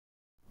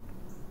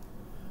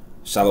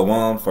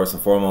Shalom. First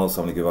and foremost,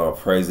 I'm going to give all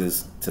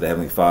praises to the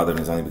Heavenly Father and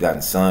His only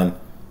begotten Son,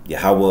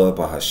 Yahweh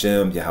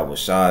Bahashem, Yahweh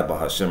Shai,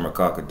 Bahashem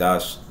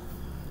Rakakadash.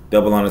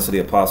 Double honor to the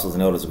apostles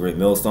and elders of Great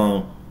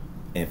Millstone,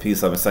 and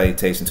peace, love, and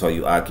salutation to all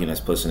you Akim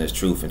that's pushing this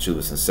truth and truth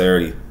with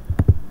sincerity.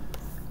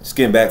 Just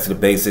getting back to the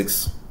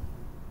basics.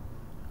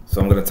 So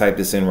I'm going to type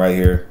this in right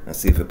here and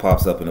see if it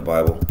pops up in the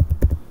Bible.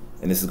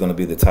 And this is going to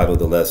be the title of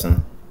the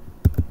lesson.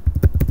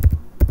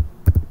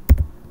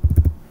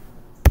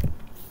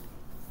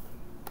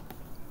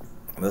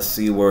 Let's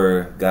see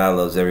where God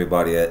loves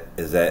everybody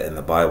is at in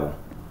the Bible.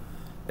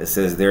 It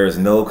says there is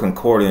no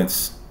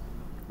concordance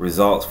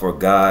results for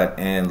God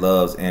and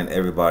loves and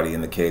everybody in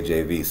the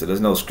KJV. So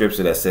there's no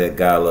scripture that said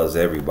God loves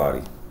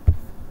everybody.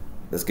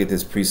 Let's get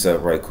this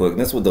precept right quick.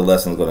 And this is what the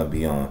lesson is going to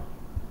be on.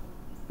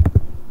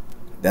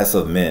 That's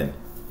of men.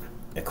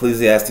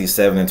 Ecclesiastes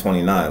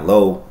 7:29.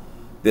 Lo,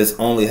 this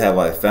only have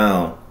I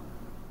found,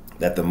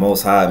 that the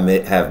Most High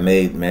have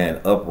made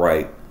man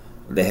upright.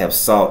 They have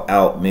sought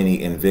out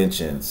many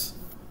inventions.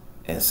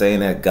 And saying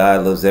that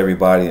God loves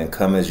everybody and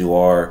come as you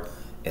are,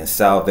 and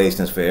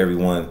salvation is for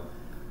everyone,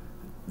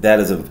 that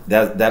is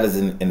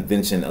an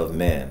invention of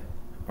man.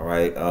 All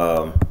right.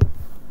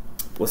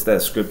 What's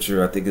that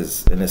scripture? I think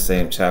it's in the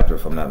same chapter,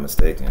 if I'm not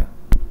mistaken.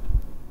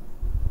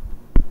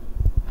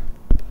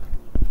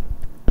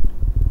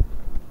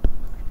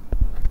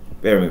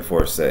 Bear with me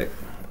for a sec.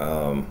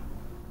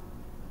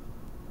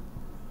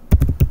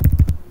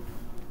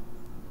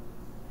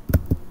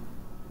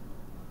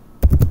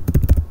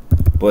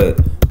 But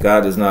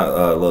God does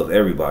not love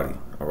everybody,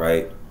 all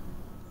right?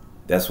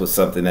 That's what's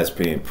something that's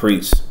being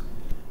preached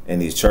in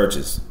these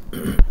churches.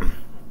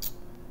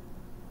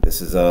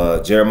 This is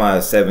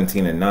Jeremiah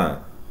 17:9.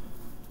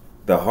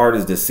 The heart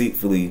is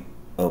deceitfully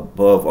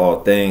above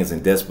all things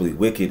and desperately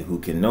wicked. Who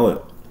can know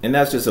it? And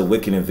that's just a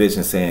wicked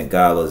invention saying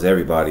God loves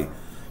everybody,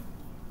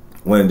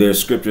 when there's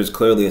scriptures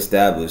clearly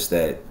established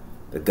that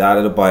the God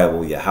of the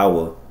Bible,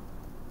 Yahweh,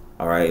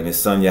 all right, and His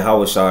Son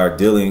Yahweh Shai are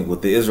dealing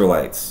with the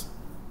Israelites.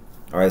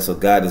 All right, so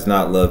God does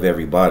not love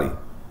everybody.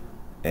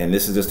 And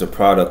this is just a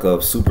product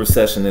of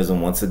supersessionism.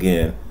 Once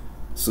again,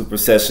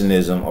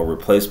 supersessionism or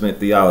replacement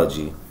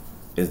theology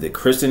is the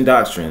Christian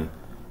doctrine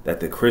that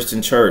the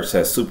Christian church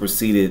has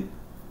superseded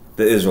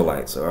the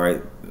Israelites. All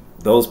right,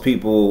 those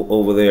people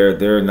over there,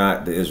 they're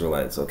not the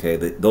Israelites. Okay,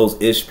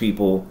 those Ish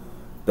people,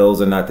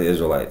 those are not the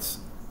Israelites.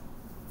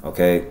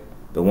 Okay,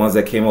 the ones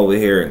that came over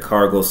here in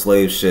cargo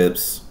slave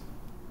ships,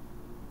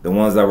 the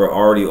ones that were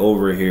already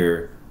over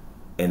here,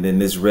 and then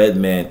this red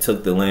man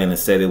took the land and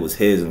said it was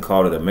his and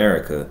called it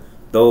America.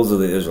 Those are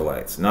the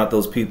Israelites, not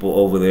those people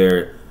over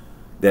there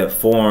that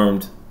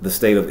formed the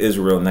state of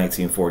Israel in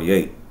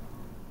 1948.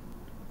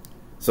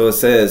 So it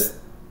says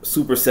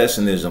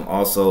supersessionism,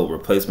 also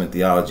replacement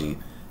theology,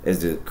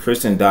 is the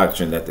Christian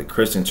doctrine that the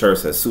Christian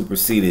church has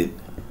superseded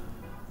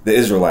the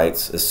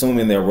Israelites,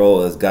 assuming their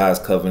role as God's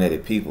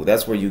covenanted people.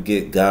 That's where you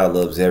get God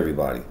loves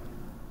everybody.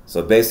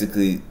 So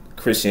basically,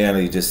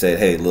 Christianity just said,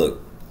 hey,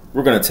 look,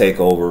 we're going to take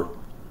over.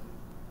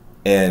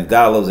 And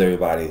God loves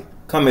everybody.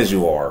 Come as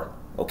you are.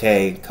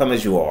 Okay? Come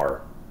as you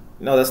are.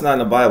 No, that's not in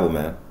the Bible,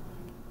 man.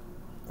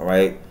 All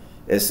right?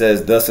 It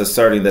says, thus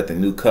asserting that the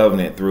new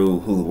covenant through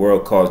who the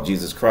world calls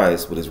Jesus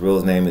Christ, but His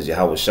real name is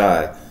Yahweh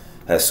Shai,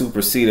 has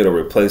superseded or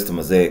replaced the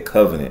Mosaic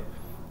covenant.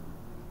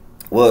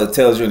 Well, it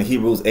tells you in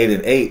Hebrews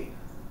 8:8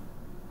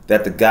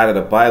 that the God of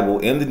the Bible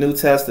in the New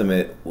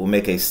Testament will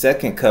make a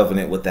second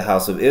covenant with the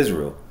house of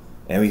Israel.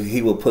 And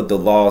He will put the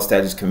law,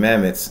 statutes,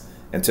 commandments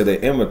into their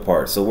inward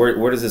parts. So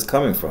where is this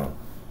coming from?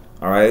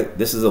 All right,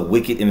 this is a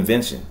wicked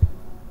invention.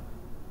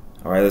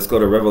 All right, let's go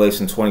to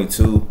Revelation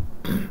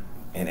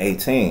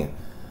 22:18.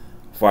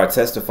 For I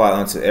testify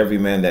unto every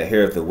man that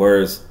heareth the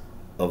words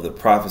of the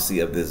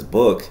prophecy of this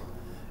book.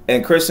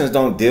 And Christians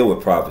don't deal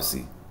with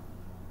prophecy.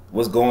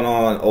 What's going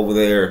on over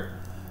there,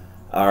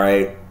 all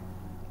right,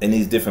 in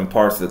these different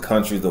parts of the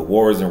country, the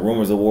wars and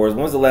rumors of wars?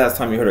 When's the last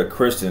time you heard a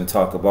Christian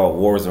talk about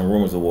wars and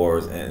rumors of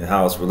wars and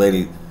how it's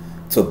related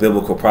to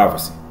biblical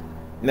prophecy?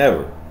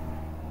 Never.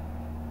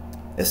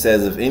 It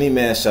says, if any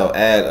man shall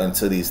add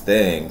unto these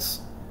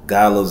things,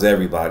 God loves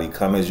everybody,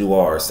 come as you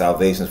are,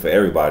 salvation for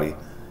everybody,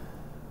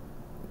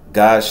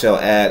 God shall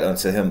add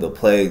unto him the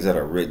plagues that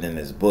are written in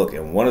this book.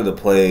 And one of the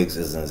plagues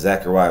is in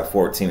Zechariah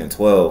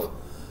 14:12,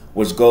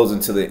 which goes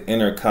into the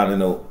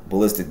intercontinental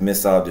ballistic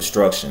missile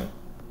destruction.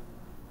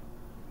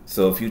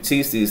 So if you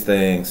teach these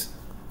things,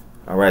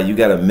 all right, you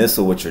got a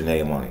missile with your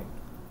name on it.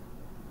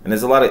 And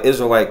there's a lot of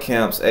Israelite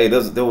camps. Hey,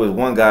 there was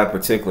one guy in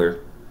particular,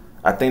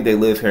 I think they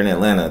live here in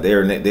Atlanta.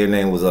 Their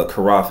name was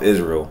Karaf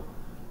Israel.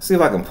 See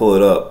if I can pull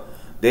it up.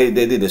 They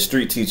did a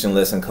street teaching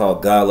lesson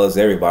called God Loves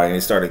Everybody, and they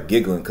started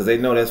giggling because they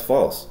know that's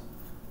false.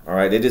 All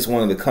right, they just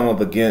wanted to come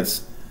up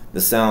against the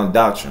sound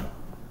doctrine.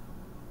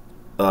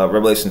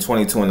 Revelation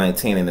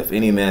 22:19, and if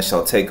any man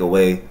shall take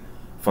away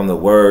from the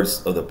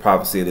words of the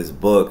prophecy of this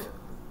book,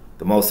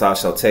 the Most High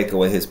shall take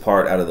away his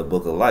part out of the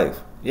book of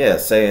life. Yeah,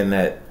 saying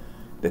that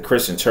the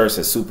Christian church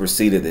has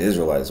superseded the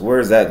Israelites.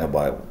 Where is that in the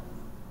Bible?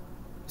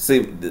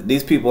 See,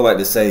 these people like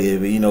to say,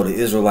 you know, the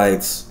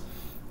Israelites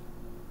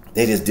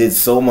They just did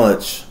so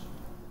much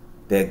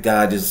that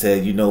God just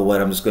said, you know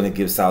what, I'm just going to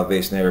give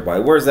salvation to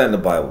everybody. Where's that in the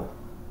Bible?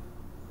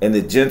 And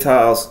the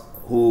Gentiles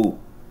who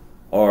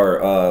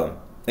are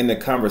in the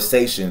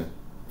conversation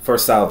for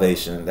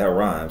salvation, that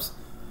rhymes.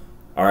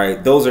 All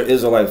right, those are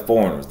Israelite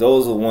foreigners.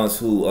 Those are the ones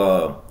who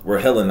were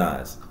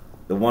Hellenized.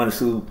 The ones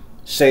who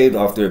shaved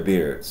off their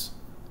beards.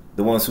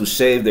 The ones who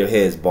shaved their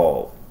heads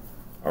bald.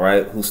 All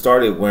right, who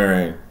started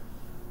wearing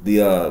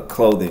the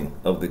clothing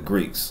of the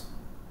Greeks.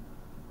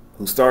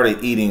 Who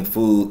started eating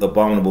food,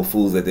 abominable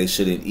foods that they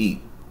shouldn't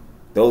eat.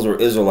 Those were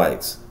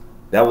Israelites.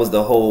 That was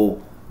the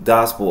whole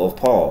gospel of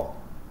Paul.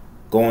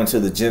 Going to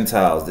the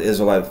Gentiles, the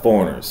Israelite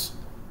foreigners.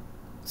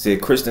 See, a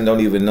Christian don't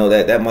even know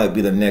that. That might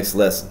be the next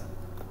lesson.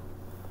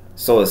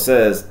 So it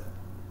says,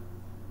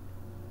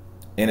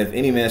 and if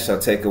any man shall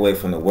take away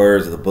from the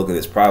words of the book of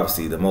this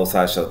prophecy, the Most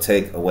High shall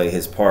take away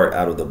his part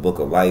out of the book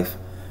of life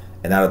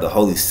and out of the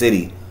holy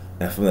city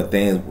and from the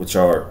things which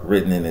are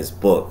written in this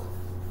book.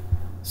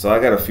 So I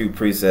got a few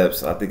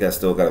precepts. I think I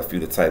still got a few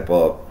to type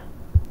up.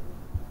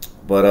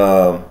 But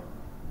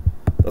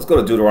let's go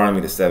to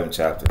Deuteronomy, the 7th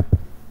chapter.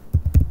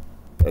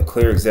 A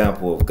clear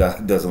example of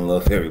God doesn't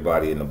love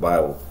everybody in the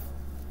Bible.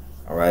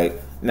 All right.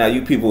 Now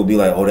you people will be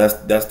like, oh,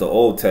 that's the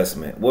Old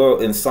Testament. Well,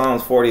 in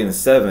Psalms 40 and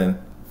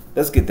 7,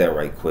 let's get that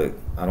right quick.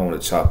 I don't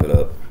want to chop it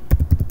up.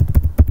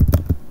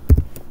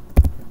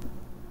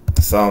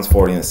 Psalms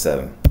 40 and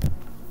 7.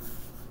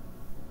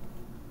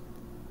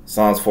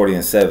 Psalms 40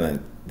 and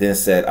 7. Then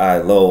said I,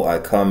 lo, I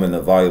come in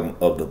the volume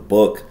of the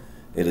book.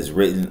 It is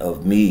written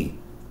of me.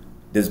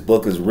 This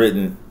book is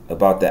written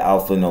about the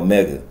Alpha and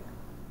Omega.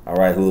 All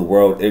right, who the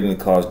world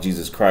ignorantly calls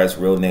Jesus Christ,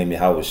 real name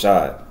Yahweh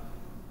Shai.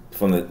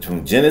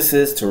 From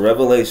Genesis to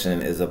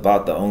Revelation is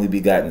about the only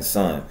begotten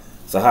Son.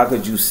 So how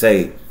could you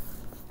say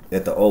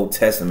that the Old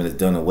Testament is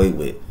done away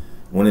with,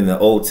 when in the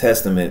Old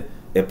Testament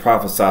it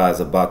prophesies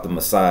about the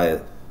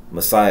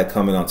Messiah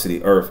coming onto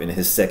the earth in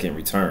his second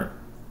return?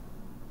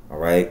 All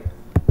right.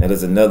 Now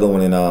there's another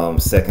one in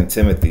 2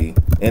 Timothy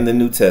in the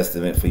New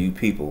Testament for you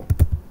people.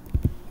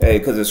 Hey,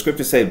 because the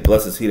scriptures say,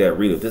 blessed is he that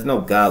readeth. There's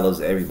no God loves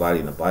everybody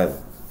in the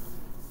Bible.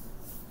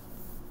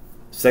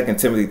 2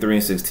 Timothy 3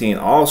 and 16,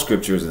 all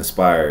scripture is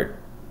inspired.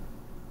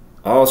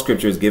 All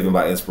scripture is given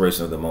by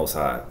inspiration of the Most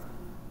High.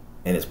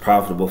 And it's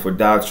profitable for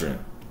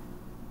doctrine.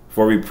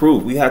 For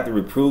reproof. We have to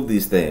reprove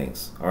these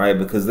things. All right.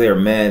 Because they are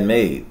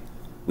man-made.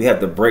 We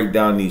have to break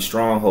down these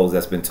strongholds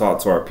that's been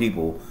taught to our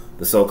people.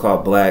 The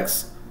so-called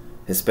blacks,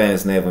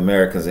 Hispanics, Native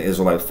Americans, and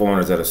Israelite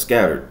foreigners that are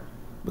scattered.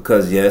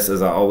 Because yes,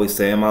 as I always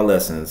say in my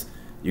lessons,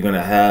 you're going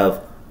to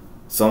have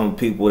some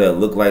people that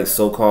look like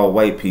so-called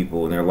white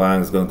people, and their line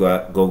is going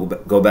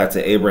to go back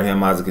to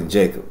Abraham, Isaac, and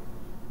Jacob.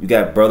 You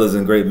got brothers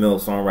in Great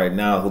Mills on right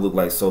now who look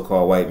like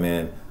so-called white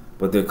men,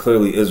 but they're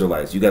clearly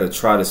Israelites. You got to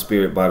try the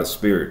spirit by the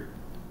spirit.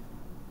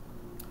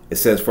 It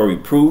says for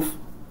reproof,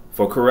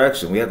 for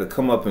correction. We have to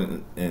come up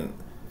and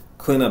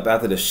clean up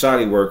after the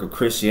shoddy work of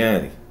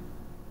Christianity.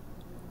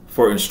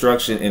 For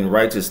instruction in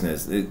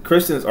righteousness.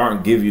 Christians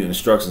aren't give you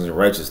instructions in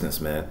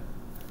righteousness, man.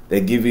 They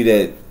give you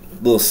that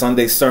little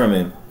Sunday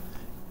sermon,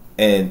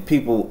 and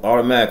people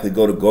automatically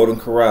go to Golden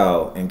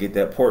Corral and get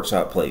that pork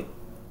chop plate.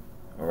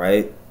 All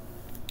right.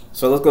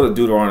 So let's go to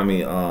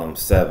Deuteronomy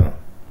 7.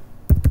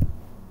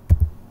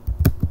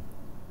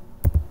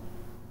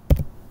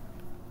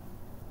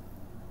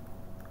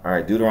 All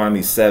right,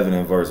 Deuteronomy 7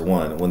 and verse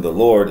 1. When the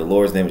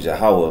Lord's name is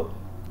Yahweh,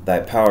 thy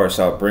power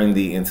shall bring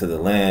thee into the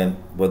land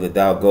whither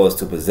thou goest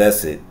to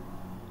possess it,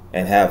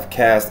 and have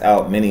cast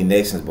out many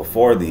nations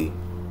before thee,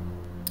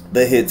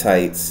 the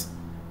Hittites,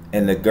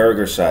 and the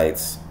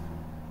Girgashites,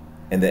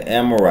 and the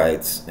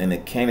Amorites, and the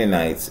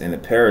Canaanites, and the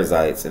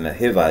Perizzites, and the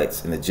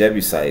Hivites, and the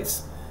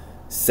Jebusites,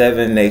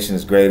 7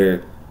 nations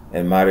greater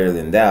and mightier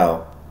than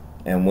thou.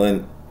 And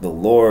when the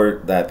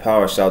Lord thy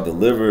power shall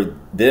deliver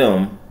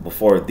them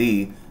before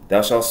thee,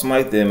 thou shalt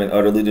smite them and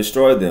utterly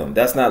destroy them.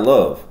 That's not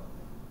love.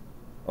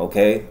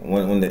 Okay?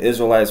 When the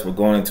Israelites were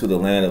going into the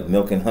land of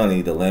milk and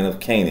honey, the land of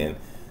Canaan,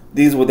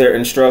 these were their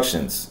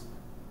instructions.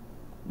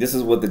 This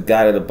is what the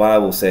God of the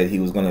Bible said he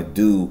was going to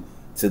do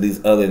to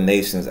these other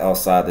nations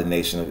outside the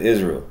nation of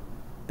Israel.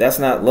 That's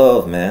not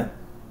love, man.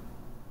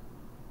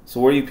 So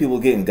where are you people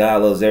getting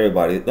God loves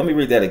everybody? Let me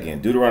read that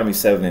again. Deuteronomy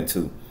 7 and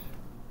 2.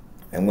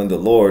 And when the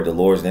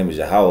Lord's name is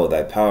Yahweh,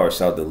 thy power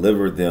shall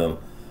deliver them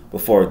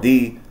before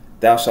thee,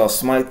 thou shalt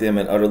smite them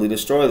and utterly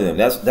destroy them.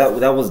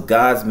 That was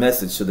God's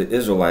message to the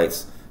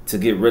Israelites to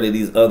get rid of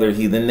these other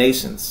heathen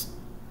nations.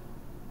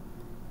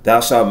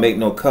 Thou shalt make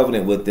no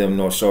covenant with them,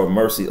 nor show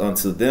mercy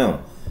unto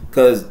them.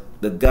 Because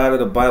the God of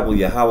the Bible,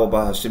 Yahweh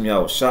Bahashim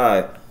Yahweh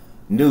Shai,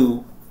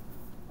 knew,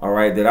 all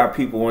right, that our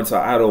people went to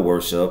idol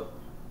worship.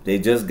 They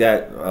just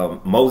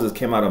got, Moses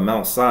came out of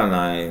Mount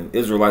Sinai, and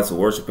Israelites were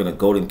worshiping a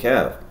golden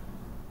calf.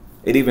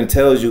 It even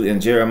tells you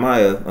in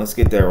Jeremiah, let's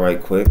get that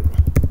right quick.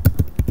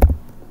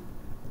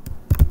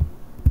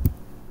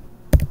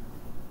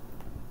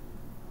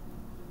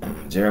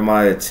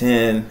 Jeremiah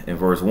 10 and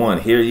verse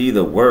 1. Hear ye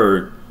the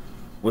word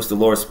which the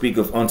Lord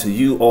speaketh unto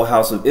you, O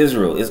house of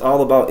Israel. It's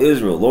all about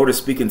Israel. Lord is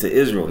speaking to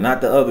Israel,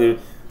 not the other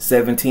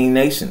 17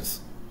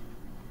 nations.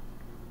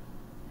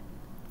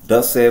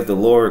 Thus saith the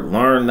Lord,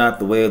 learn not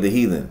the way of the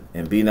heathen,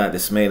 and be not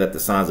dismayed at the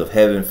signs of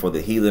heaven, for the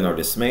heathen are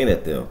dismayed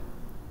at them.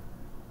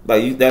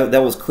 Like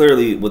that was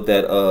clearly with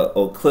that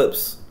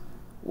eclipse.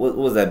 What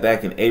was that,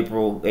 back in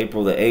April the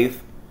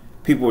 8th?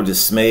 People were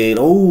dismayed.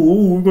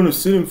 Oh, we're gonna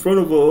sit in front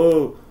of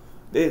a.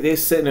 They're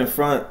sitting in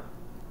front,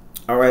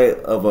 all right,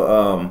 of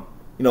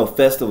a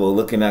festival,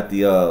 looking at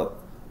the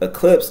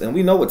eclipse, and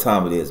we know what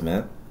time it is,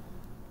 man.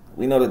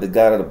 We know that the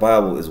God of the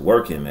Bible is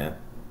working, man.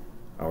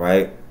 All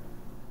right.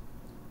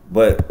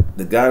 But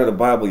the God of the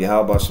Bible,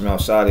 Yahweh Shemal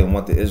Shadi,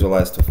 want the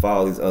Israelites to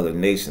follow these other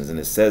nations. And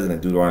it says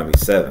in Deuteronomy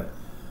 7.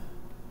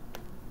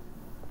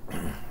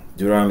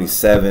 Deuteronomy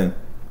 7.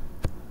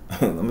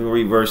 Let me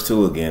read verse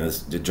 2 again.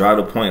 It's to drive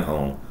the point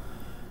home.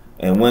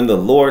 And when the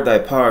Lord thy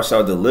power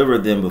shall deliver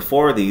them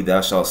before thee,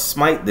 thou shalt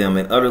smite them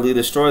and utterly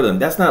destroy them.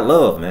 That's not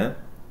love, man.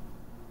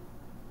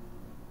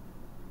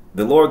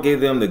 The Lord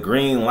gave them the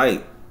green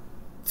light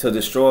to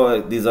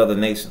destroy these other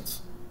nations.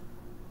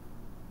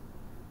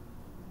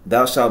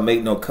 Thou shalt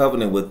make no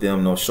covenant with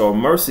them, nor show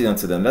mercy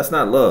unto them. That's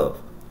not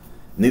love.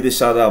 Neither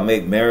shalt thou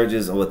make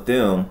marriages with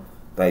them.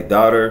 Thy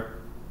daughter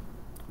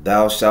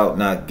thou shalt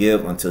not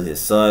give unto his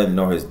son,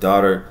 nor his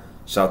daughter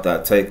shalt thou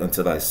take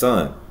unto thy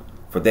son.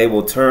 For they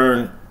will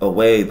turn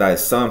away thy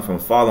son from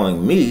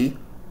following me,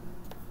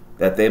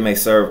 that they may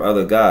serve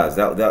other gods.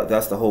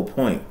 That's the whole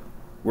point.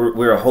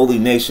 We're a holy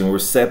nation. We're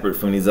separate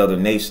from these other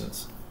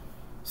nations.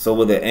 So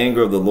will the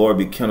anger of the Lord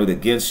be kindled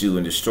against you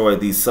and destroy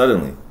thee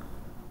suddenly.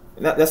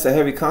 That's a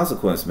heavy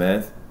consequence,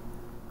 man.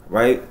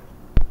 Right?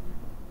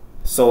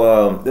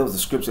 So there was a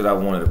scripture that I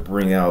wanted to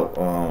bring out.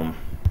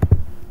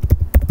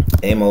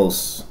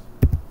 Amos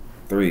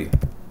 3.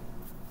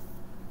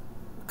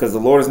 Because the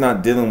Lord is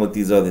not dealing with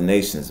these other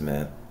nations,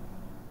 man.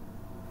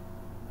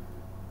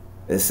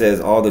 It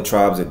says all the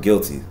tribes are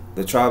guilty.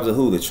 The tribes of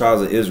who? The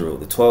tribes of Israel.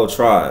 The 12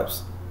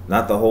 tribes.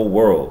 Not the whole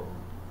world.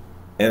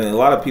 And a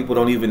lot of people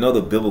don't even know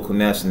the biblical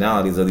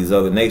nationalities of these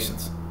other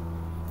nations.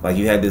 Like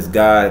you had this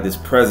guy, this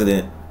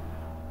president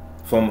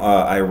from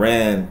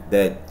Iran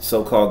that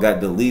so-called got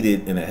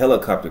deleted in a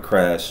helicopter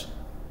crash.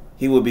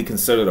 He would be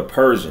considered a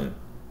Persian.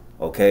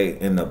 Okay,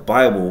 in the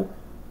Bible,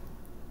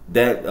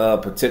 that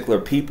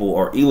particular people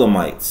are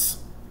Elamites.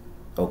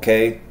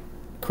 Okay,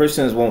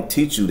 Christians won't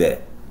teach you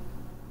that.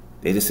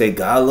 They just say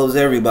God loves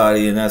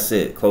everybody and that's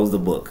it. Close the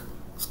book.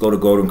 Let's go to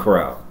Golden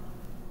Corral.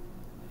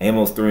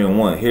 Amos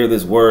 3:1. Hear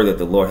this word that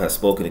the Lord has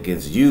spoken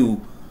against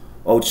you,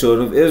 O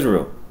children of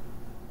Israel.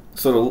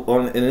 So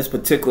in this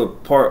particular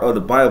part of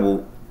the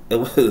Bible,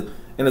 and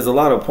there's a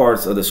lot of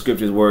parts of the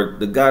scriptures where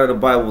the God of the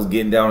Bible is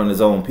getting down on his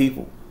own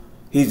people.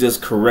 He's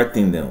just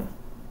correcting them.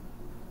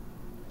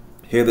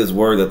 Hear this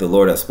word that the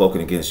Lord has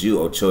spoken against you,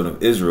 O children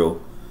of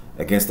Israel,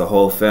 against the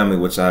whole family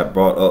which I have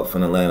brought up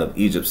from the land of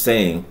Egypt,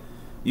 saying,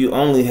 you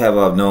only have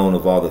I known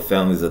of all the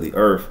families of the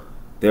earth,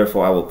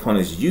 therefore I will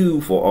punish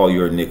you for all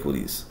your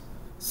iniquities.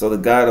 So the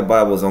God of the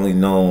Bible has only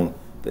known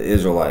the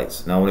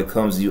Israelites. Now when it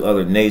comes to you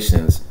other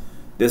nations,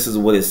 this is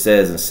what it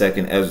says in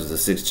 2nd Ezra, the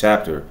 6th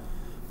chapter,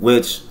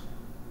 which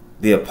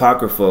the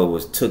Apocrypha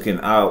was taken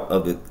out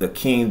of the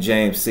King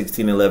James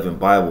 1611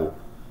 Bible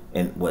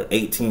in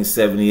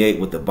 1878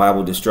 with the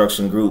Bible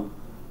Destruction Group.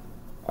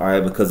 All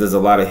right, because there's a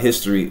lot of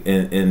history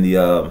in the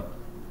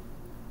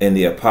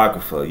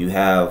Apocrypha. You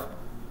have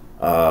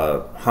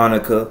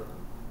Hanukkah,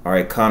 all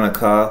right,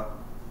 Hanukkah,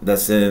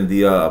 that's in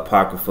the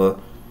Apocrypha.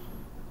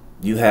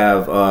 You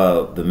have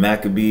the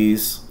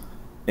Maccabees,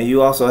 and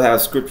you also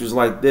have scriptures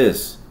like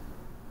this.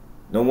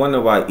 No wonder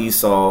why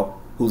Esau,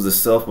 who's a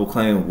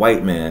self-proclaimed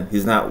white man,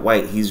 he's not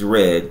white, he's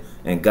red,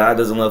 and God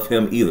doesn't love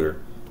him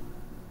either,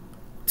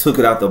 took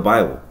it out the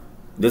Bible.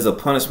 There's a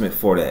punishment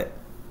for that.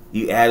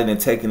 You added and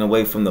taken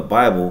away from the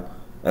Bible,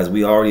 as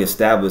we already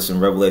established in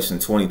Revelation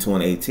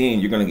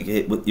 22:18. You're gonna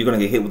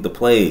get hit with the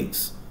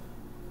plagues,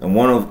 and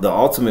one of the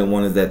ultimate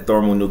one is that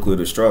thermonuclear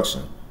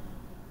destruction.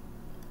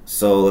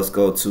 So let's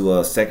go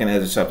to 2nd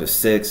Ezra chapter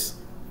 6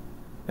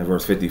 and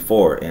verse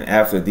 54. And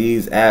after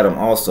these Adam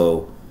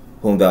also,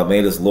 whom thou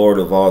madest Lord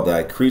of all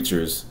thy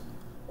creatures,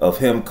 of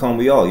him come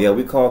we all. Yeah,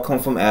 we come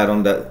from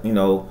Adam. That,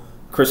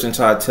 Christians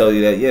try to tell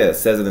you that, yeah, it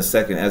says in the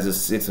 2nd Ezra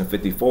 6 and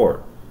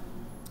 54.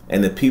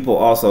 And the people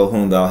also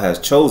whom thou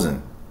hast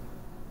chosen.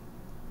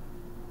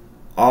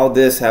 All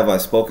this have I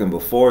spoken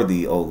before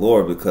thee, O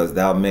Lord, because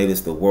thou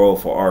madest the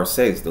world for our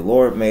sakes. The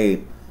Lord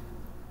made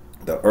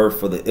the earth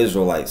for the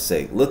Israelites'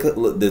 sake. Look,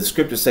 the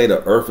scriptures say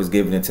the earth is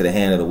given into the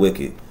hand of the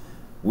wicked.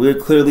 We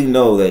clearly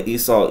know that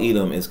Esau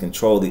Edom is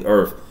control the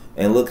earth.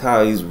 And look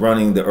how he's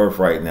running the earth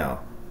right now.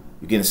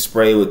 You're getting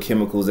sprayed with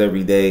chemicals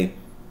every day.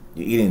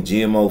 You're eating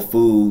GMO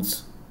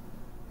foods,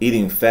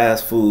 eating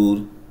fast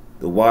food.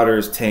 The water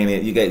is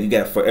tainted. You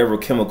got forever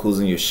chemicals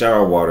in your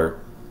shower water.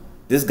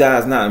 This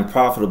guy's not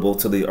unprofitable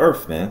to the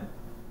earth, man.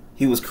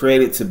 He was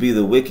created to be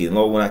the wicked.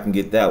 Lord, when I can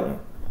get that one.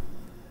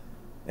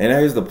 And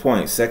here's the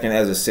point. 2nd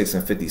Ezra 6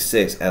 and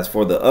 56. As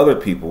for the other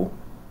people,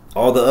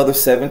 all the other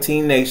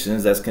 17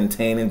 nations that's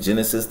contained in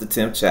Genesis, the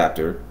 10th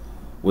chapter,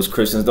 which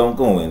Christians don't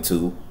go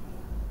into.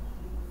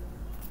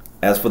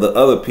 As for the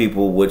other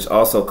people which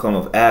also come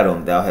of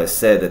Adam, thou hast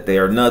said that they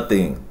are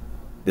nothing.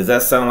 Does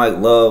that sound like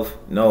love?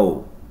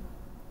 No.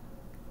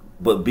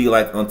 But be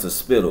like unto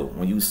spittle.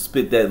 When you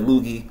spit that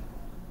loogie,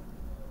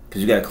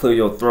 because you got to clear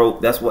your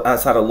throat, that's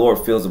how the Lord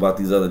feels about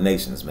these other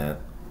nations, man.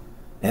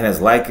 And has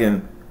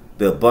likened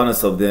the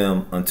abundance of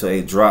them unto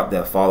a drop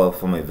that falleth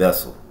from a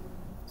vessel.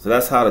 So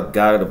that's how the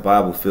God of the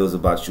Bible feels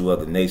about you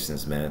other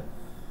nations, man.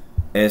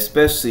 And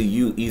especially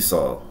you,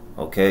 Esau,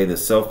 okay? The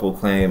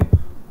self-proclaimed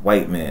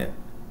white man.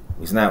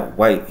 He's not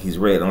white, he's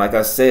red. And like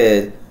I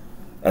said,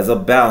 as a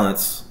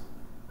balance,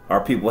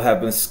 our people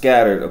have been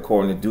scattered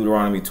according to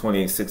Deuteronomy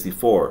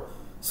 28:64.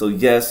 So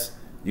yes,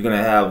 you're going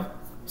to have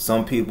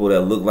some people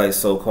that look like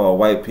so-called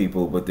white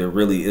people, but they're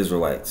really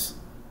Israelites.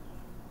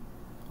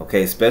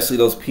 Okay, especially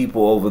those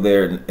people over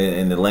there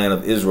in the land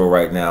of Israel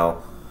right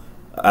now.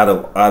 Out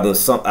of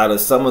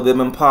some of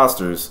them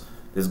imposters,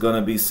 there's going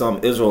to be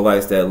some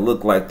Israelites that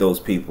look like those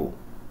people.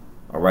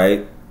 All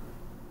right?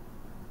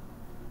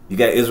 You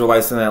got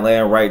Israelites in that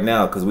land right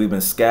now because we've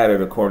been scattered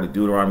according to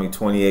Deuteronomy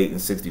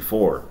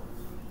 28:64.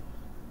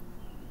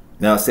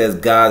 Now it says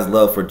God's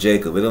love for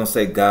Jacob. It don't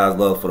say God's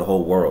love for the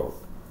whole world.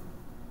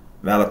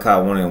 Malachi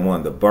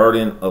 1:1. The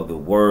burden of the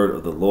word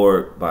of the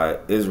Lord by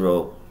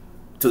Israel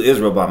to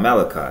Israel by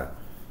Malachi.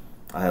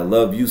 I have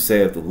loved you,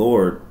 saith the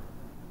Lord,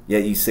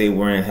 yet ye say,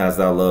 wherein hast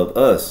thou loved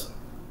us?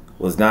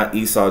 Was not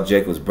Esau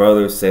Jacob's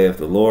brother, saith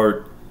the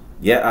Lord?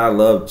 Yet I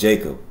love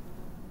Jacob.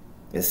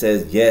 It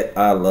says, yet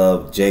I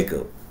love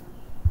Jacob.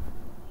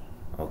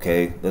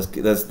 Okay,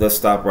 let's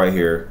stop right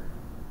here.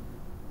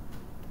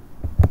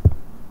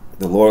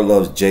 The Lord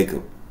loves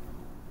Jacob.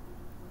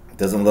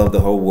 Doesn't love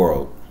the whole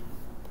world.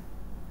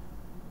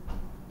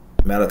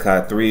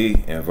 Malachi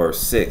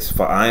 3:6.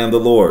 For I am the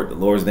Lord. The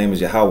Lord's name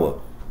is Yahweh.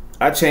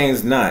 I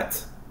change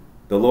not.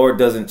 The Lord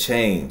doesn't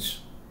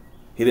change.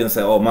 He didn't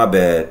say, oh, my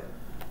bad.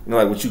 You know,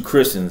 like with you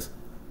Christians,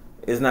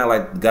 it's not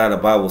like God of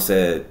the Bible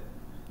said,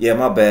 yeah,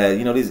 my bad.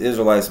 You know, these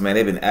Israelites, man,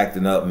 they've been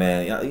acting up,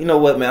 man. You know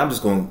what, man? I'm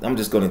just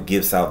going to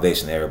give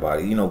salvation to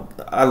everybody. You know,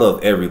 I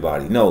love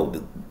everybody. No,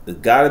 the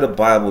God of the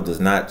Bible does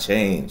not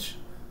change.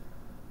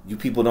 You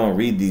people don't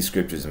read these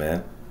scriptures,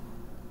 man.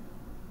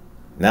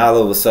 Now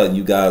all of a sudden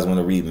you guys want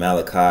to read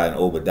Malachi and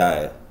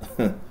Obadiah.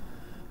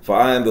 For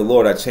I am the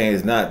Lord, I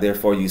change not,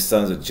 therefore you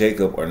sons of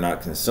Jacob are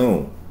not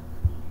consumed.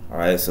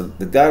 Alright, so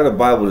the God of the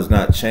Bible does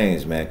not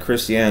change, man.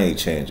 Christianity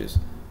changes.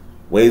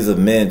 Ways of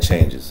men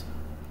changes.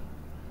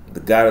 The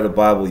God of the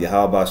Bible,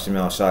 Yahweh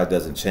Shem Shai,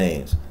 doesn't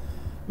change.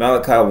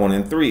 Malachi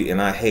 1:3,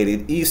 and I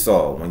hated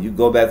Esau. When you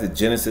go back to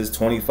Genesis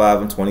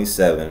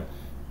 25:27,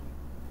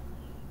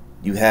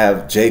 you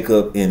have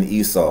Jacob and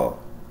Esau.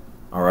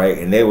 All right,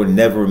 and they were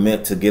never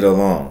meant to get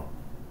along,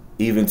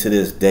 even to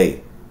this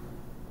day.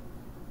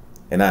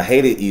 And I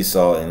hated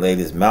Esau and laid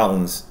his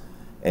mountains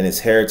and his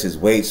heritage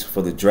waits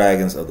for the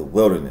dragons of the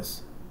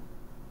wilderness.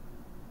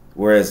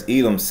 Whereas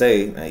Edom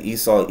say, now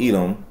Esau,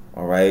 Edom,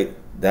 all right,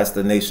 that's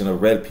the nation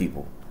of red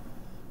people.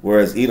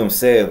 Whereas Edom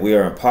said, we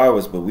are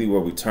impoverished, but we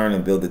will return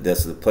and build the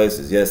desolate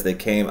places. Yes, they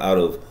came out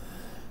of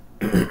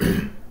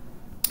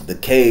the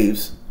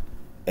caves,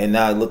 and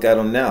now look at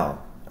them now.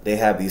 They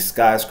have these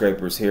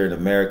skyscrapers here in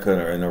America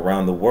and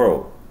around the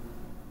world.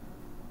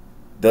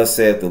 Thus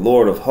saith the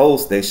Lord of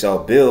hosts, they shall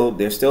build.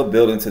 They're still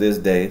building to this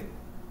day,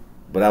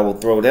 but I will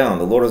throw down.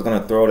 The Lord is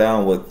going to throw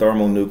down with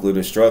thermonuclear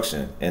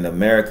destruction. In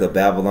America,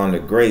 Babylon the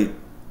Great,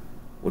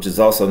 which is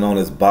also known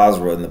as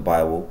Basra in the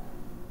Bible,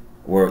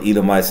 where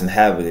Edomites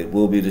inhabited,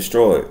 will be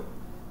destroyed.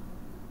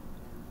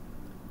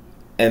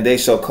 And they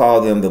shall call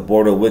them the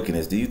border of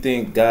wickedness. Do you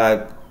think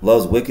God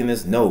loves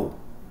wickedness? No.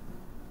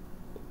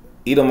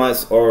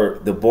 Edomites are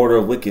the border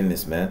of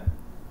wickedness, man.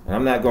 And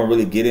I'm not going to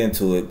really get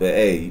into it, but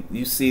hey,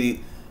 you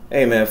see,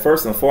 hey man,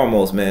 first and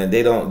foremost, man,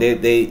 they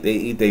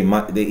eat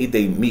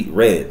they meat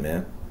red,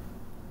 man.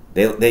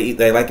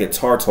 They like it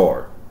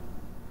tartar.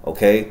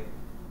 Okay?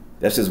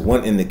 That's just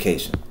one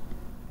indication.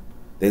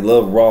 They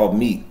love raw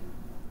meat.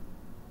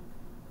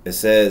 It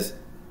says,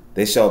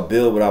 they shall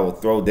build, but I will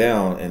throw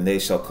down, and they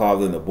shall call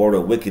them the border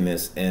of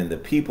wickedness, and the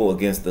people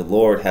against the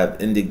Lord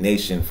have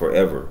indignation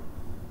forever.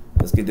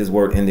 Let's get this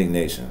word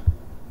indignation.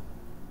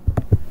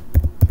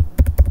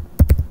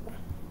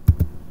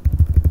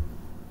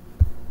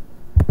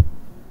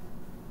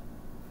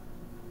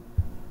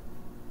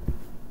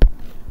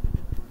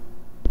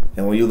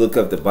 And when you look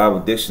up the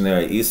Bible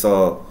dictionary,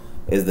 Esau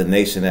is the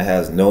nation that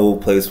has no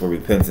place for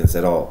repentance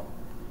at all.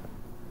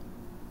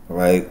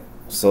 Right?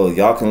 So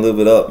y'all can live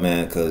it up,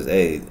 man, because,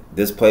 hey,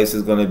 this place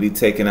is going to be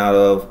taken out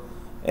of.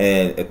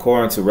 And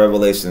according to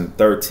Revelation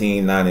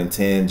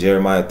 13:9-10,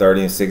 Jeremiah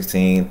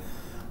 30:16,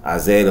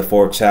 Isaiah the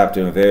 4th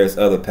chapter, and various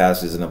other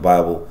passages in the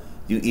Bible,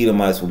 you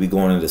Edomites will be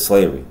going into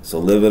slavery. So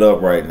live it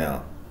up right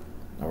now.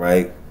 All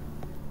right?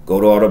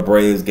 Go to all the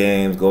Braves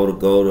games. Go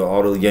to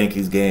all the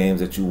Yankees games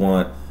that you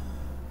want.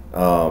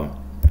 Go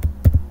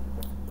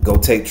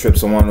take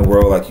trips around the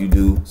world like you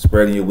do,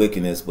 spreading your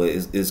wickedness, but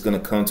it's going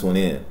to come to an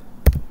end.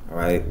 All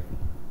right?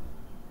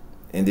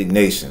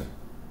 Indignation.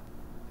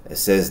 It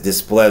says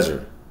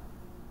displeasure.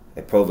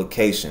 A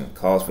provocation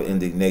calls for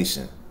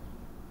indignation.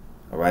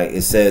 All right?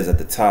 It says at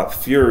the top,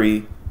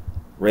 fury,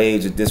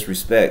 rage, or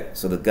disrespect.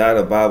 So the God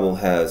of the Bible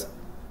has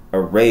a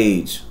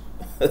rage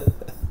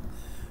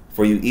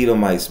for you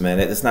Edomites, man.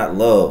 It's not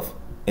love.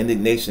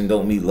 Indignation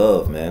don't mean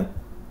love, man.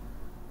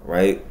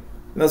 Right?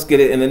 Let's get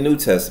it in the New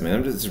Testament.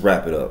 I'm just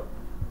wrap it up.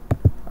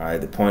 All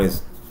right, the point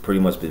has pretty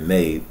much been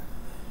made.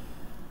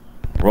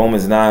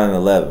 Romans 9 and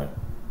 11.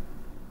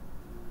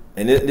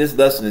 And this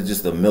lesson is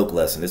just a milk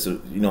lesson. This is,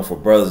 for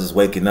brothers just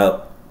waking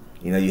up.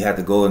 You have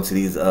to go into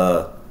these,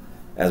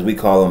 as we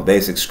call them,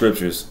 basic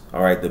scriptures.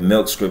 All right, the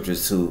milk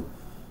scriptures to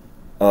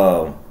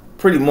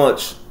pretty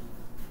much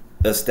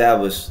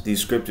establish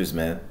these scriptures,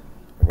 man.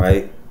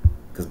 Right?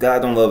 Because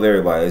God don't love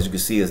everybody. As you can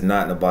see, it's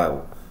not in the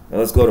Bible. Now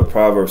let's go to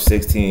Proverbs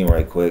 16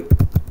 right quick.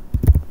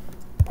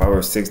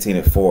 Proverbs 16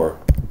 and 4.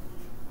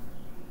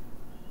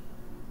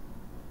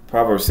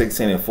 Proverbs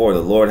 16 and 4.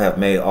 The Lord hath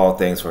made all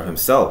things for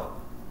himself.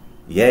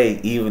 Yea,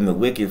 even the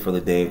wicked for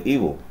the day of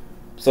evil.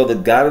 So the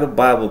God of the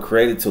Bible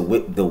created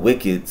the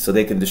wicked so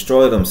they can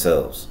destroy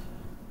themselves.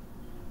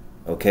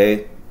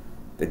 Okay?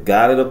 The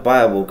God of the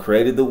Bible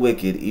created the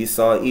wicked,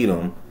 Esau,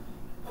 Edom,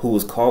 who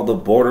was called the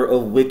border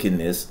of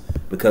wickedness,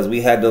 because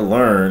we had to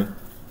learn,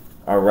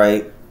 all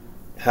right,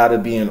 how to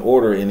be in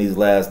order in these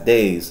last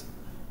days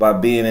by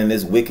being in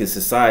this wicked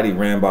society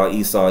ran by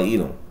Esau,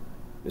 Edom.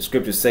 The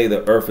scriptures say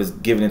the earth is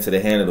given into the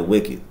hand of the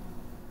wicked.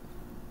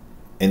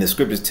 And the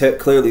scriptures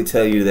clearly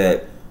tell you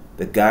that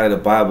the God of the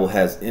Bible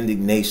has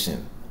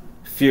indignation,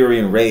 fury,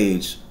 and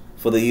rage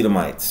for the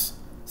Edomites.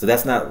 So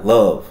that's not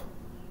love.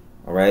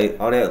 All right?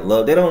 All that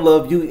love. They don't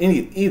love you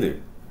either.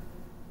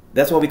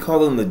 That's why we call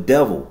them the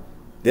devil.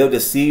 They'll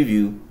deceive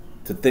you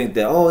to think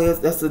that, oh, yes,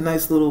 that's a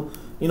nice little,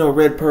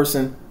 red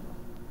person,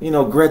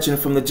 Gretchen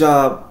from the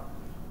job.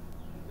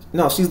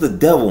 No, she's the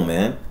devil,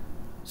 man.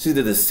 She's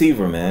the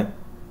deceiver, man.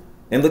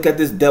 And look at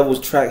this devil's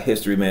track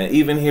history, man,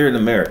 even here in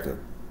America.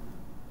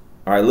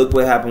 All right, look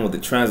what happened with the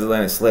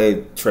transatlantic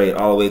slave trade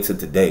all the way to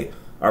today.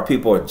 Our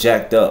people are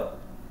jacked up.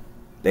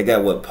 They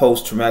got what,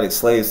 post-traumatic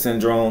slave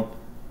syndrome.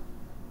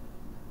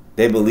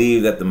 They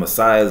believe that the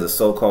Messiah is a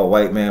so-called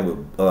white man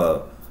with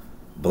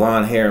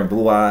blonde hair and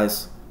blue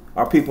eyes.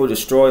 Our people are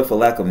destroyed for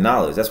lack of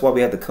knowledge. That's why we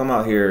have to come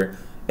out here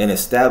and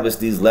establish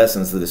these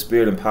lessons to the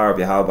spirit and power of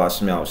Yahweh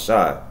Shema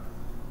Shai.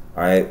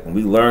 All right, and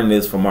we learn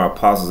this from our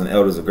apostles and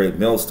elders of Great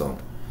Millstone.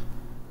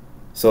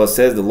 So it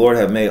says the Lord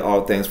have made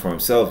all things for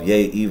himself,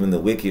 yea, even the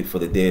wicked for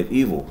the day of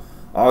evil.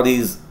 All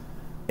these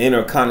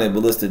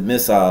intercontinental ballistic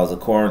missiles,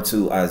 according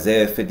to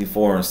Isaiah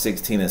 54 and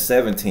 16 and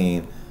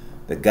 17,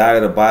 the God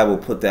of the Bible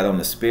put that on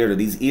the spirit of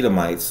these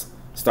Edomites,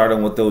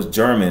 starting with those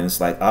Germans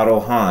like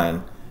Otto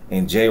Hahn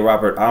and J.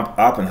 Robert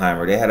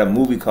Oppenheimer. They had a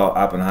movie called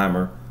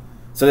Oppenheimer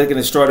so they can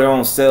destroy their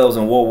own selves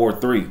in World War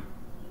III.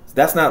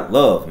 That's not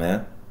love,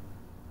 man.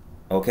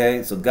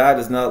 Okay, so God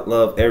does not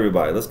love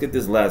everybody. Let's get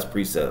this last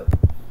precept.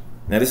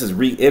 Now this is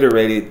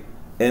reiterated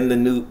in the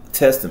New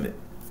Testament.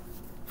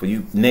 For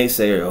you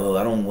naysayers, oh,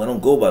 I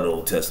don't go by the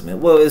Old Testament.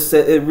 Well,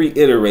 it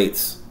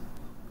reiterates,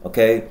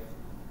 okay?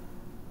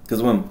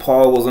 Because when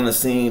Paul was on the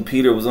scene,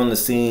 Peter was on the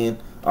scene,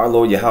 our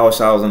Lord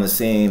Yahushua was on the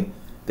scene.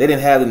 They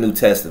didn't have the New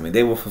Testament.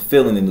 They were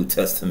fulfilling the New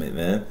Testament,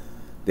 man.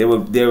 They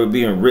were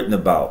being written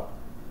about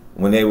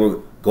when they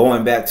were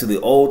going back to the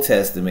Old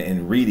Testament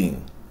and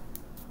reading.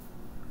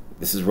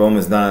 This is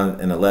Romans 9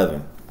 and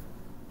 11.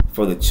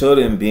 For the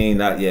children being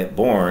not yet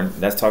born,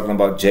 that's talking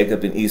about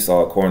Jacob and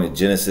Esau according to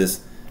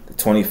Genesis, the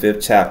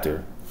 25th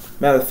chapter.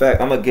 Matter of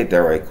fact, I'm going to get that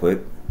right quick.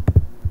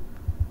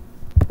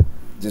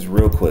 Just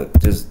real quick.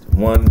 Just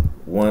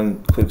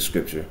one quick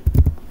scripture.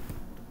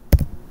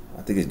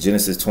 I think it's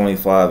Genesis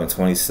 25 and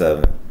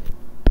 27.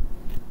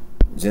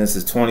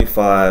 Genesis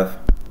 25.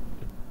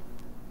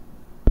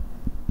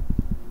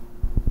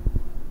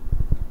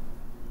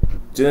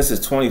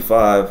 Genesis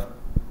 25.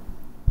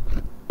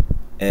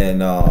 And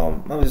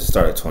let me just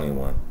start at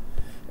 21.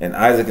 And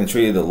Isaac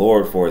entreated the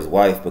Lord for his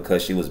wife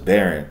because she was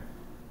barren.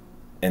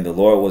 And the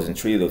Lord was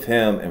entreated of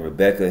him, and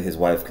Rebekah his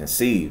wife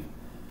conceived.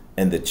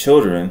 And the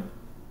children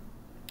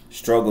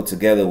struggled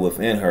together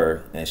within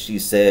her. And she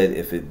said,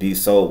 if it be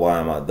so, why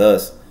am I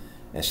thus?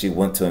 And she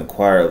went to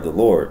inquire of the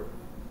Lord.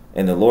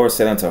 And the Lord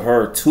said unto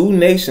her, 2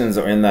 nations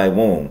are in thy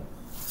womb.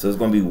 So it's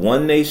going to be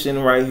one nation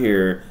right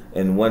here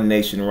and one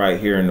nation right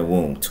here in the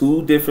womb.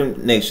 2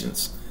 different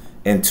nations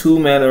and 2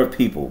 manner of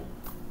people.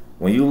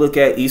 When you look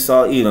at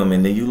Esau, Edom,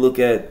 and then you look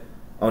at,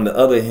 on the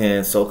other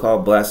hand,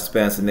 so-called Black,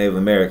 Hispanics, and Native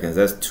Americans,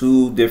 that's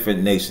 2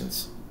 different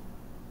nations.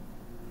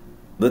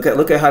 Look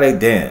at how they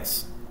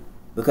dance.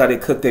 Look how they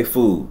cook their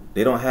food.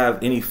 They don't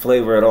have any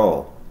flavor at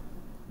all.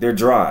 They're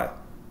dry.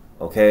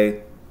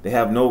 Okay? They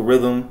have no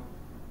rhythm,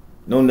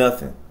 no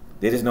nothing.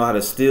 They just know how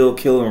to steal,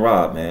 kill, and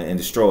rob, man, and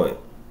destroy it.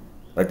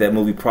 Like that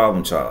movie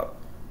Problem Child.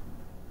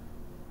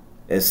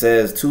 It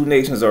says, 2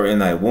 nations are in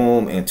thy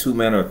womb, and 2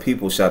 manner of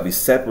people shall be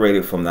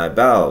separated from thy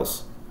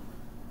bowels.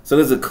 So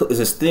there's a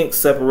distinct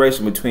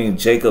separation between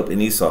Jacob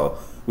and Esau.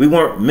 We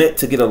weren't meant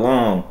to get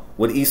along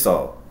with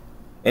Esau.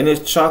 And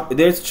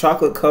there's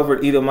chocolate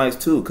covered Edomites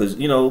too, because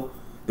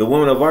the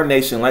women of our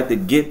nation like to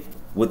get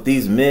with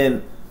these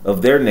men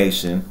of their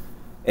nation,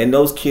 and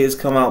those kids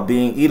come out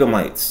being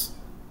Edomites.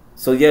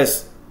 So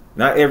yes,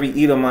 Not every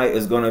Edomite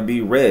is going to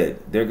be red.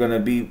 They're going to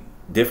be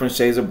different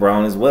shades of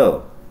brown as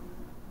well.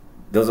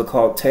 Those are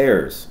called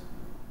tares.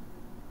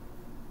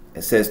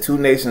 It says, 2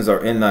 nations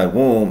are in thy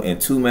womb, and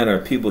 2 manner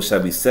of people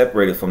shall be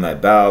separated from thy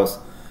bowels,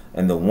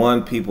 and the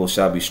one people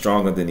shall be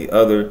stronger than the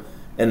other,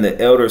 and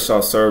the elder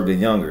shall serve the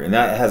younger. And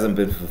that hasn't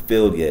been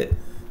fulfilled yet.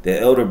 The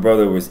elder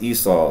brother was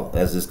Esau,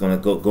 as it's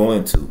going to go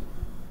into.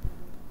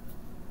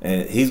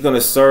 And he's going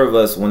to serve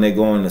us when they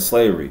go into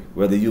slavery,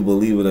 whether you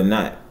believe it or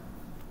not.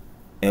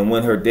 And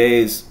when her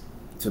days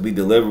to be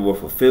delivered were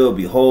fulfilled,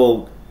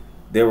 behold,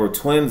 there were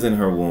twins in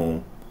her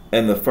womb,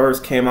 and the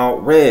first came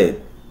out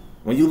red.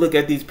 When you look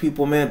at these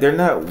people, man, they're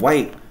not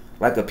white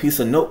like a piece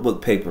of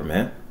notebook paper,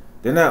 man.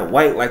 They're not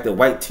white like the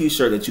white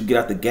t-shirt that you get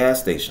at the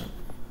gas station.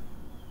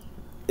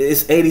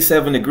 It's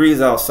 87 degrees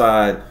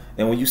outside,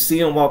 and when you see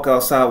them walk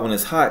outside when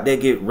it's hot, they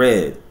get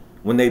red.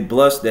 When they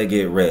blush, they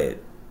get red.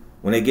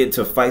 When they get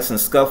into fights and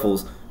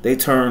scuffles, they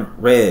turn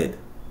red.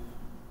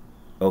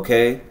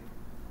 Okay?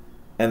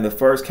 And the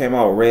first came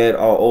out red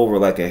all over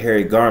like a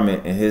hairy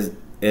garment,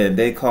 and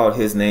they called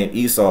his name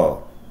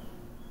Esau.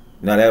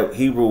 Now that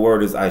Hebrew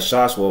word is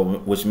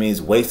Ishashwa, which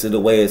means wasted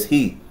away as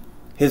he.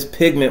 His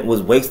pigment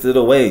was wasted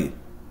away.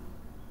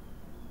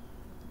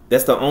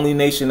 That's the only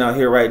nation out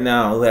here right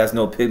now who has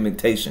no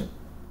pigmentation.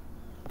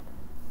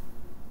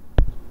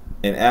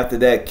 And after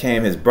that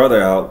came his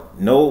brother out.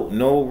 No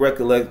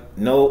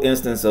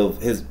instance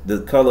of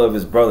the color of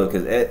his brother,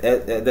 because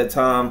at that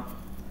time,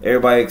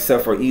 everybody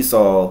except for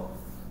Esau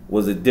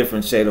was a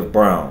different shade of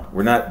brown.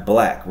 We're not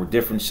black. We're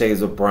different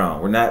shades of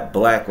brown. We're not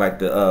black like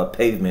the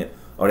pavement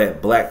or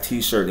that black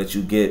t-shirt that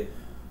you get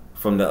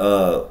from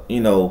the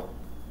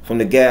from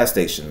the gas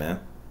station,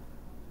 man.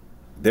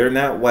 They're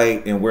not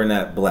white and we're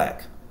not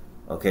black.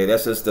 Okay,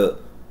 that's just a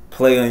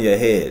play on your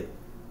head.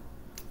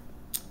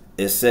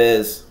 It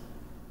says,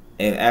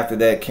 and after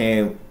that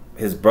came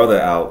his brother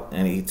out,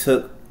 and he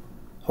took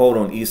hold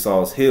on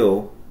Esau's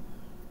heel,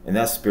 and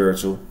that's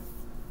spiritual.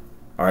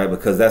 All right,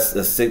 because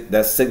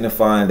that's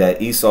signifying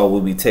that Esau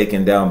will be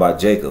taken down by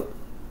Jacob.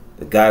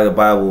 The God of the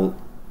Bible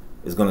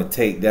is going to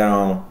take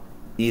down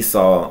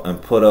Esau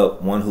and put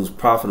up one who's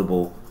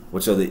profitable,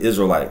 which are the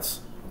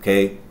Israelites.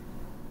 Okay,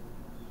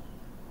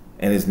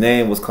 and his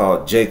name was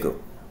called Jacob.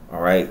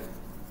 All right,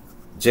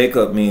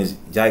 Jacob means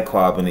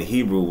Jacob in the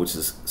Hebrew, which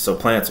is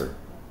supplanter.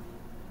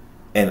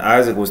 And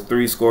Isaac was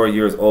 60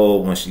 years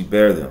old when she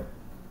bare them.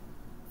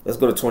 Let's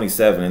go to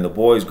 27. And the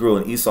boys grew,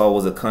 and Esau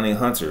was a cunning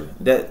hunter.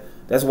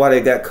 That's why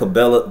they got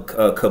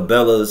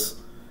Cabela's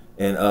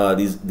and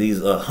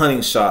these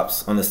hunting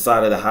shops on the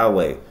side of the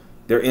highway.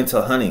 They're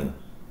into hunting.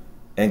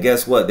 And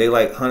guess what? They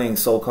like hunting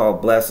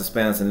so-called Black,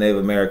 Hispanics, and Native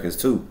Americans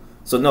too.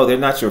 So no, they're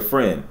not your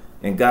friend.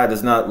 And God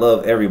does not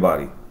love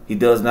everybody. He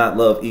does not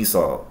love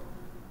Esau.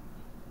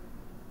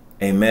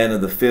 A man of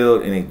the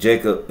field, and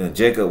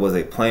Jacob was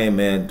a plain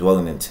man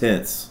dwelling in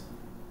tents.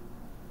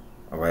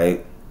 All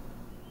right.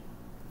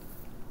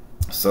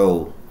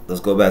 So let's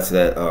go back to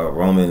that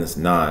Romans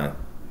 9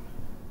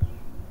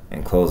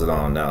 and close it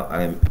on. Now,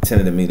 I didn't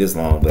intend to be this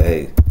long, but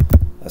hey,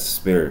 that's the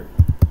spirit.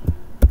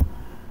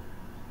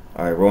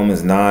 All right,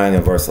 Romans 9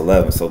 and verse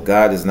 11. So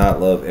God does not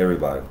love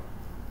everybody.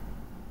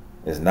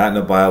 It's not in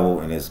the Bible,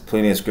 and there's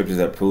plenty of scriptures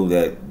that prove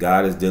that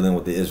God is dealing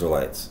with the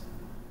Israelites.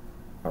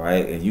 All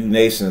right, and you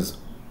nations.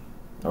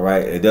 All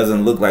right, it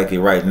doesn't look like it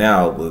right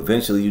now, but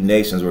eventually you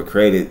nations were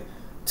created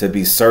to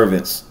be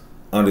servants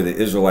under the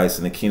Israelites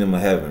in the kingdom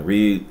of heaven.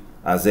 Read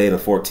Isaiah the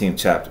 14th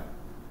chapter.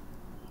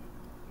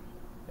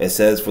 It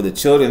says, for the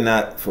children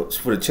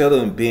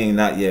being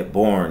not yet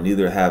born,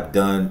 neither have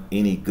done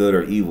any good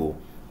or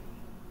evil,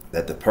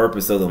 that the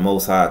purpose of the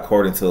Most High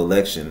according to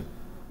election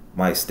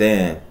might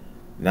stand,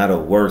 not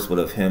of works, but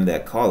of him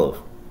that calleth.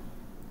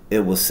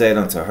 It was said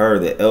unto her,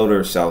 the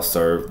elder shall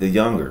serve the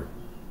younger.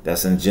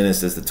 That's in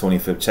Genesis, the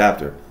 25th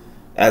chapter.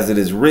 As it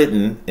is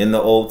written in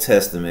the Old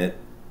Testament,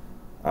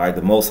 all right,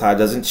 the Most High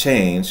doesn't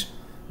change.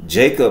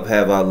 Jacob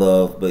have I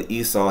loved, but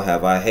Esau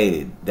have I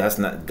hated. That's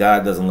not,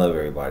 God doesn't love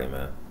everybody,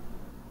 man.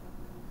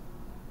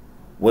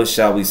 What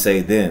shall we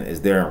say then? Is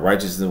there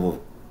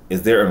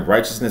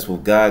unrighteousness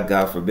with God?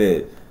 God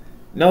forbid.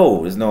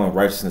 No, there's no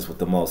unrighteousness with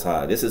the Most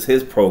High. This is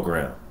his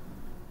program.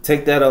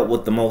 Take that up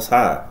with the Most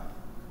High.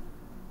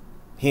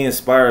 He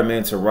inspired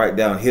men to write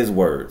down his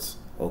words.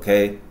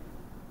 Okay?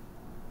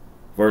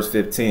 Verse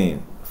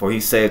 15, for he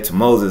said to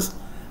Moses,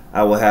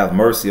 I will have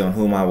mercy on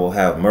whom I will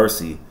have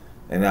mercy,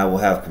 and I will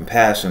have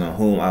compassion on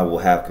whom I will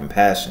have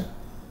compassion.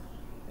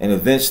 And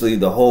eventually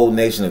the whole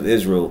nation of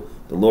Israel,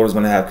 the Lord is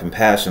going to have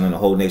compassion on the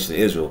whole nation of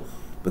Israel,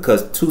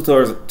 because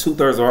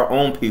two-thirds of our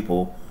own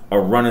people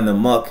are running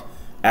amok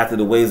after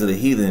the ways of the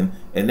heathen,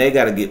 and they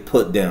got to get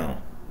put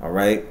down. All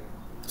right?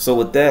 So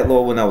with that,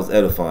 Lord, when I was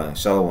edifying,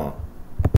 Shalom.